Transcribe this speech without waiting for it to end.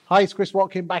Hi, it's Chris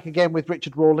Watkin back again with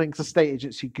Richard Rawlings, estate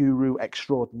agency guru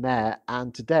extraordinaire.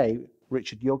 And today,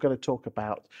 Richard, you're going to talk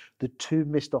about the two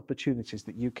missed opportunities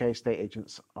that UK estate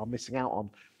agents are missing out on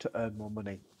to earn more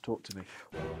money. Talk to me.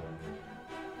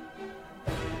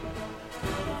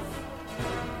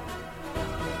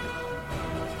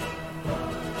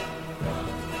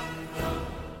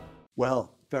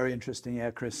 Well, very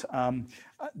interesting, Chris.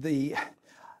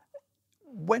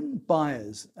 When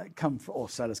buyers or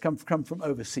sellers come from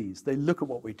overseas, they look at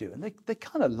what we do and they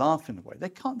kind of laugh in a way. They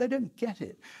don't get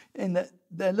it. In that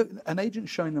an agent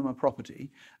showing them a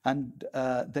property and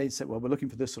they say, well, we're looking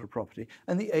for this sort of property,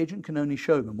 and the agent can only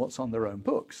show them what's on their own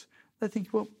books. They think,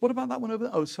 well, what about that one over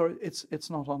there? Oh, sorry, it's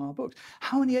not on our books.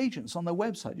 How many agents on their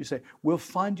website you say, we'll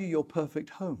find you your perfect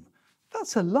home?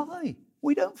 That's a lie.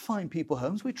 We don't find people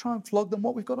homes. We try and flog them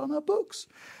what we've got on our books.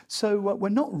 So we're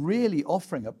not really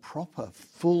offering a proper,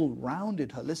 full, rounded,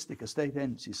 holistic estate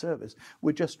agency service.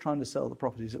 We're just trying to sell the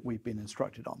properties that we've been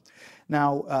instructed on.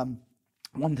 Now,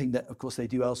 one thing that, of course, they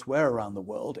do elsewhere around the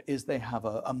world is they have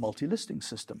a multi-listing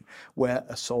system where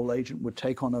a sole agent would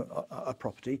take on a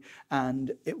property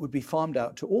and it would be farmed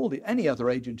out to any other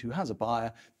agent who has a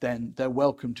buyer. Then they're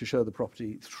welcome to show the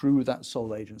property through that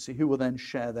sole agency, who will then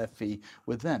share their fee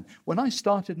with them. When I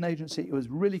started an agency, it was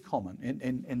really common.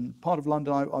 In part of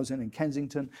London I was in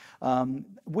Kensington,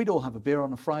 we'd all have a beer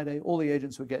on a Friday. All the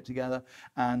agents would get together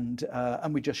and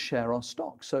we just share our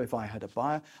stock. So if I had a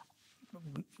buyer,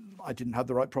 I didn't have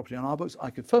the right property on our books, I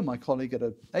could phone my colleague at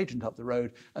an agent up the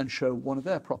road and show one of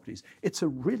their properties. It's a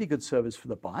really good service for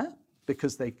the buyer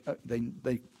because they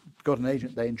got an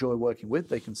agent they enjoy working with.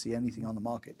 They can see anything on the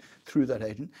market through that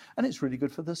agent. And it's really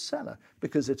good for the seller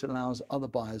because it allows other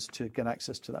buyers to get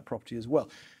access to that property as well.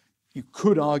 You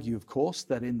could argue, of course,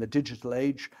 that in the digital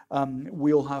age,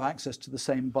 we all have access to the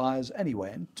same buyers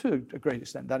anyway, and to a great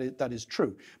extent that is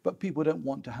true. But people don't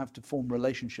want to have to form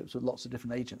relationships with lots of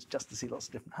different agents just to see lots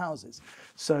of different houses.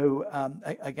 So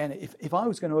again, if I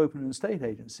was going to open an estate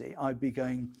agency,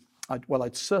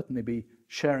 I'd certainly be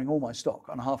sharing all my stock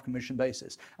on a half commission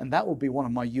basis. And that will be one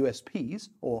of my USPs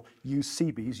or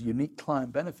UCBs, unique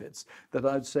client benefits, that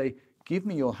I'd say, give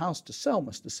me your house to sell,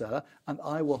 Mr. Seller, and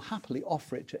I will happily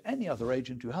offer it to any other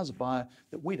agent who has a buyer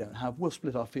that we don't have. We'll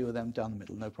split our fee with them down the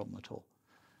middle, no problem at all.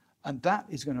 And that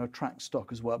is going to attract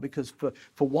stock as well, because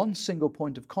for one single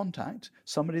point of contact,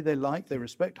 somebody they like, they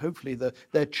respect, hopefully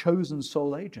their chosen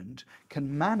sole agent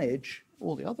can manage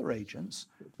all the other agents.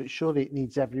 But surely it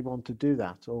needs everyone to do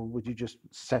that, or would you just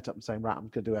set up and say, right, I'm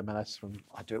going to do MLS from...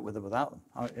 I do it with or without them.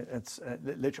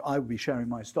 Literally, I would be sharing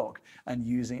my stock and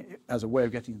using it as a way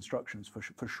of getting instructions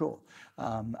for sure.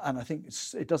 And I think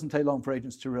it doesn't take long for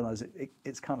agents to realise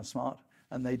it's kind of smart.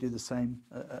 And they do the same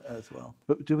as well.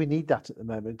 But do we need that at the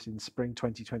moment in spring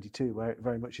 2022, where it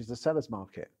very much is the seller's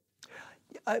market?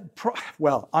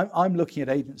 Well, I'm looking at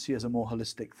agency as a more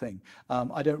holistic thing.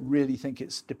 I don't really think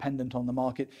it's dependent on the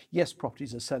market. Yes,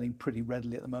 properties are selling pretty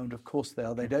readily at the moment. Of course they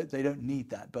are. They don't need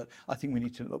that. But I think we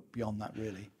need to look beyond that,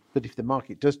 really. But if the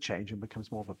market does change and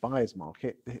becomes more of a buyer's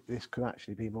market, this could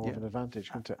actually be more of an advantage,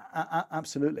 couldn't it?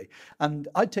 Absolutely. And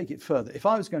I'd take it further. If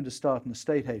I was going to start an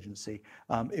estate agency,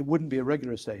 it wouldn't be a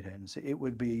regular estate agency. It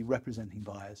would be representing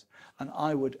buyers. And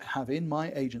I would have in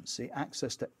my agency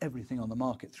access to everything on the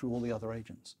market through all the other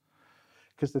agents.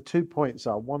 Because the 2 points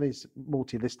are, one is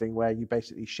multi-listing where you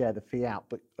basically share the fee out,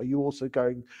 but are you also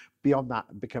going beyond that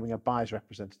and becoming a buyer's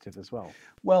representative as well?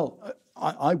 Well,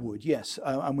 I would, yes.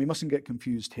 And we mustn't get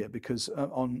confused here because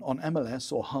on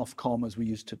MLS or half-com, as we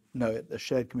used to know it, the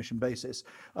shared commission basis,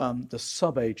 the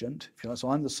sub-agent, if you like,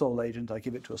 so I'm the sole agent, I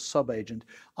give it to a sub-agent,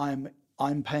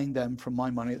 I'm paying them from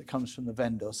my money that comes from the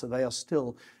vendor, so they are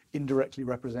still indirectly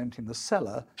representing the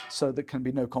seller, so there can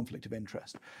be no conflict of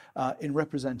interest. In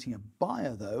representing a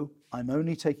buyer, though, I'm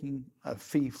only taking a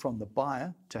fee from the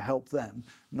buyer to help them,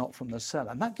 not from the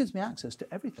seller. And that gives me access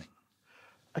to everything.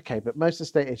 Okay, but most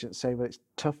estate agents say, well, it's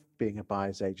tough being a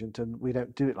buyer's agent, and we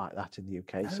don't do it like that in the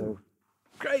UK. Oh, so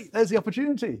great, there's the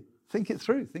opportunity. Think it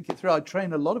through. I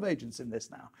train a lot of agents in this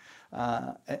now,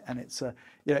 and it's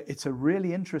a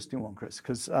really interesting one, Chris.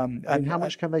 Because and how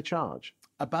much can they charge?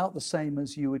 About the same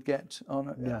as you would get on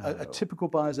a typical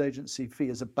buyer's agency fee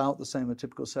is about the same as a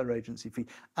typical seller agency fee,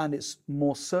 and it's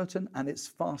more certain and it's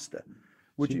faster.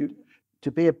 Would you? To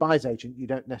be a buyer's agent, you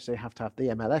don't necessarily have to have the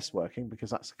MLS working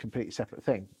because that's a completely separate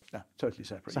thing. Yeah, totally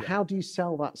separate. So how do you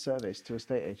sell that service to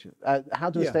estate agents? How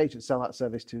do estate agents sell that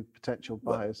service to potential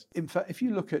buyers? Well, in fact, if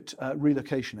you look at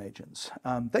relocation agents,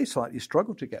 they slightly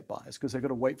struggle to get buyers because they've got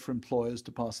to wait for employers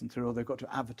to pass them through, or they've got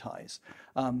to advertise.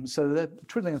 So they're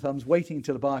twiddling their thumbs, waiting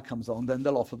until a buyer comes on, then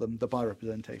they'll offer them the buyer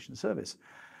representation service.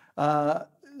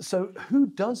 So who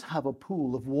does have a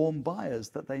pool of warm buyers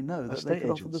that they know that they Estate could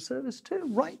offer the agents. service to?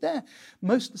 Right there.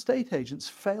 Most estate agents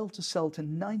fail to sell to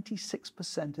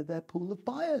 96% of their pool of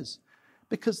buyers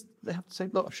because they have to say,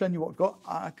 look, I've shown you what I've got.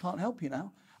 I can't help you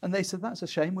now. And they said, that's a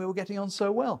shame. We were getting on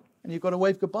so well. And you've got to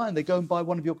wave goodbye and they go and buy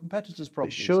one of your competitors' But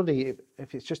properties. surely,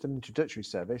 if it's just an introductory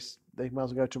service, they might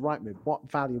as well go to Rightmove.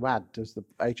 What value add does the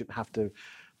agent have to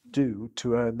do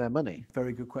to earn their money?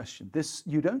 Very good question.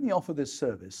 You'd only offer this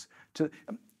service to,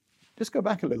 just go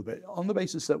back a little bit, on the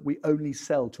basis that we only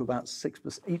sell to about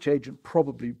 6%, each agent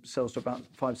probably sells to about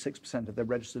 5-6% of their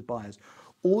registered buyers.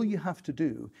 All you have to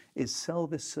do is sell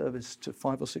this service to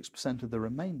 5 or 6% of the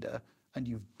remainder and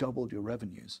you've doubled your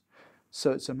revenues.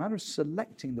 So it's a matter of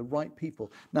selecting the right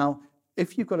people. Now,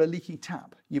 if you've got a leaky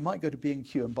tap, you might go to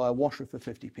B&Q and buy a washer for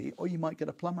 50p, or you might get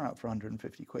a plumber out for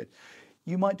 150 quid.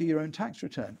 You might do your own tax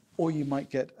return, or you might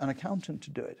get an accountant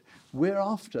to do it. We're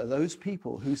after those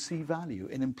people who see value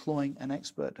in employing an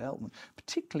expert to help them,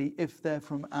 particularly if they're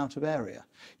from out of area.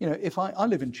 You know, if I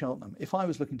live in Cheltenham, if I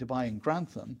was looking to buy in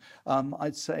Grantham,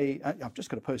 I'd say, I've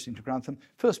just got a posting to Grantham.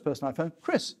 First person I phone,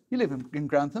 Chris, you live in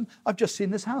Grantham. I've just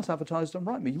seen this house advertised on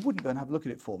Rightmove. You wouldn't go and have a look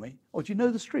at it for me. Or do you know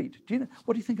the street?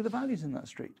 What do you think of the values in that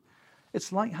street?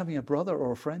 It's like having a brother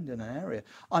or a friend in an area.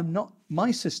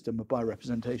 My system of buyer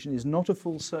representation is not a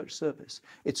full search service.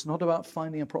 It's not about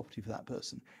finding a property for that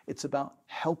person. It's about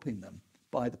helping them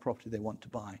buy the property they want to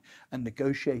buy and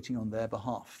negotiating on their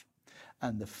behalf.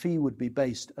 And the fee would be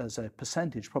based as a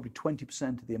percentage, probably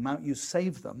 20% of the amount you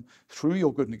save them through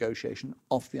your good negotiation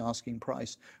off the asking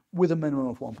price, with a minimum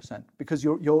of 1%. Because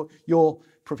your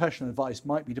professional advice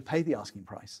might be to pay the asking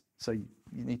price. So you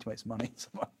need to make some money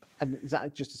somewhere. And is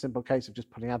that just a simple case of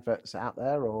just putting adverts out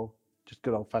there, or just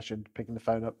good old-fashioned picking the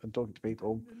phone up and talking to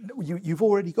people? You've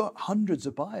already got hundreds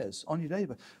of buyers on your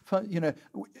database. You know,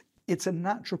 it's a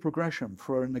natural progression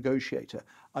for a negotiator.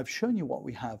 I've shown you what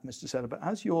we have, Mr. Seller, but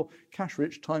as you're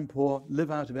cash-rich, time-poor, live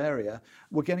out of area,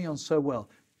 we're getting on so well.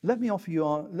 Let me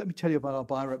tell you about our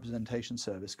buyer representation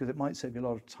service, because it might save you a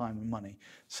lot of time and money.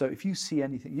 So if you see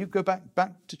anything, you go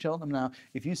back to Cheltenham now.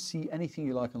 If you see anything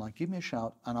you like online, give me a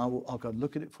shout, and I'll go and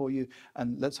look at it for you,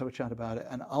 and let's have a chat about it.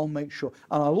 And I'll make sure,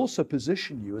 and I'll also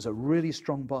position you as a really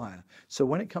strong buyer. So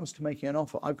when it comes to making an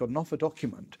offer, I've got an offer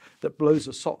document that blows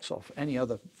the socks off any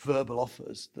other verbal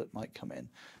offers that might come in.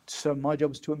 So my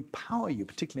job is to empower you,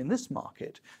 particularly in this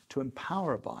market, to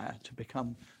empower a buyer to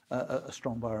become a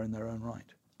strong buyer in their own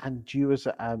right. And you as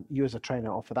a trainer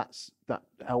offer that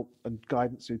help and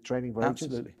guidance through training for agents?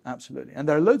 Absolutely. And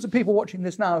there are loads of people watching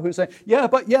this now who say,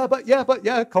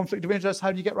 conflict of interest,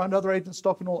 how do you get around other agent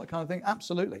stock and all that kind of thing?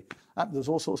 Absolutely. There's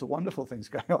all sorts of wonderful things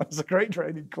going on. It's a great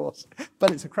training course, but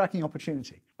it's a cracking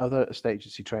opportunity. Other estate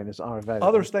agency trainers are available?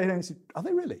 Other estate agency, are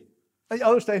they really?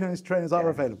 Other estate agency trainers are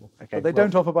available, okay, but they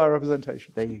don't offer buyer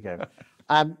representation. There you go.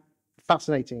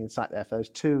 Fascinating insight there. There's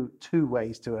two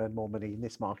ways to earn more money in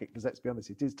this market, because let's be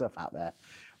honest, it is tough out there,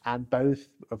 and both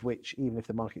of which, even if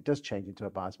the market does change into a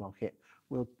buyer's market,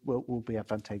 will be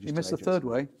advantageous. You missed to the third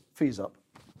way, fees up.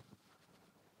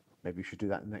 Maybe we should do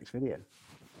that in the next video.